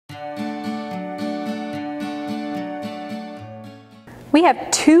We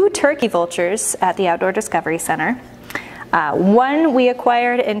have 2 turkey vultures at the Outdoor Discovery Center. One we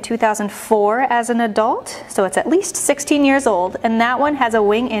acquired in 2004 as an adult, so it's at least 16 years old, and that one has a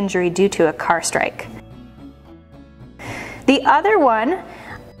wing injury due to a car strike. The other one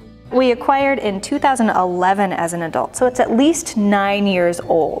we acquired in 2011 as an adult, so it's at least 9 years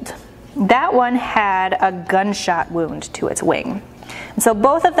old. That one had a gunshot wound to its wing. And so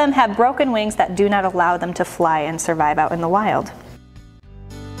both of them have broken wings that do not allow them to fly and survive out in the wild.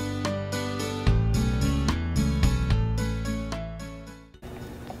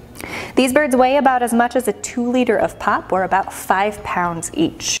 These birds weigh about as much as a 2 liter of pop, or about 5 pounds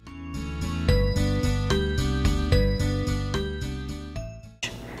each.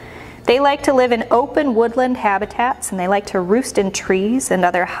 They like to live in open woodland habitats, and they like to roost in trees and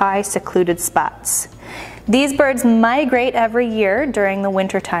other high secluded spots. These birds migrate every year during the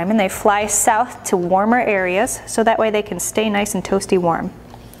winter time, and they fly south to warmer areas so that way they can stay nice and toasty warm.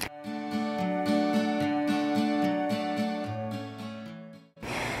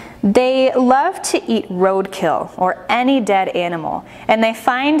 They love to eat roadkill, or any dead animal, and they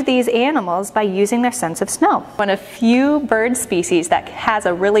find these animals by using their sense of smell. One of few bird species that has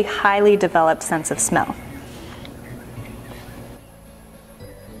a really highly developed sense of smell.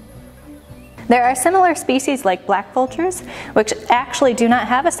 There are similar species like black vultures, which actually do not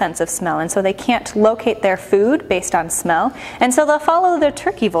have a sense of smell, and so they can't locate their food based on smell, and so they'll follow the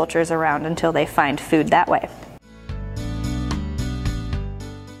turkey vultures around until they find food that way.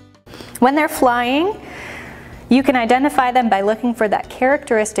 When they're flying, you can identify them by looking for that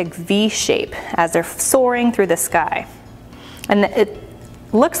characteristic V shape as they're soaring through the sky. And it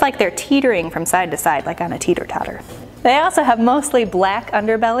looks like they're teetering from side to side, like on a teeter-totter. They also have mostly black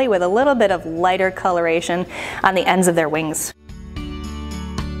underbelly with a little bit of lighter coloration on the ends of their wings.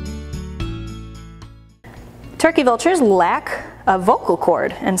 Turkey vultures lack a vocal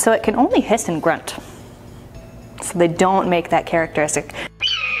cord, and so it can only hiss and grunt. So they don't make that characteristic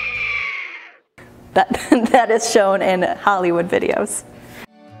that is shown in Hollywood videos.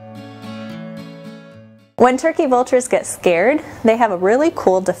 When turkey vultures get scared, they have a really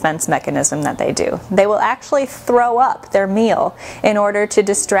cool defense mechanism that they do. They will actually throw up their meal in order to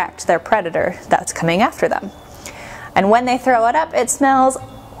distract their predator that's coming after them. And when they throw it up, it smells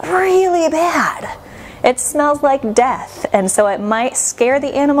really bad. It smells like death, and so it might scare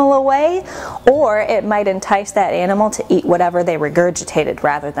the animal away, or it might entice that animal to eat whatever they regurgitated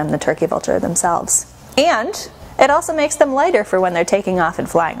rather than the turkey vulture themselves. And it also makes them lighter for when they're taking off and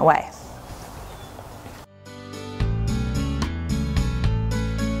flying away.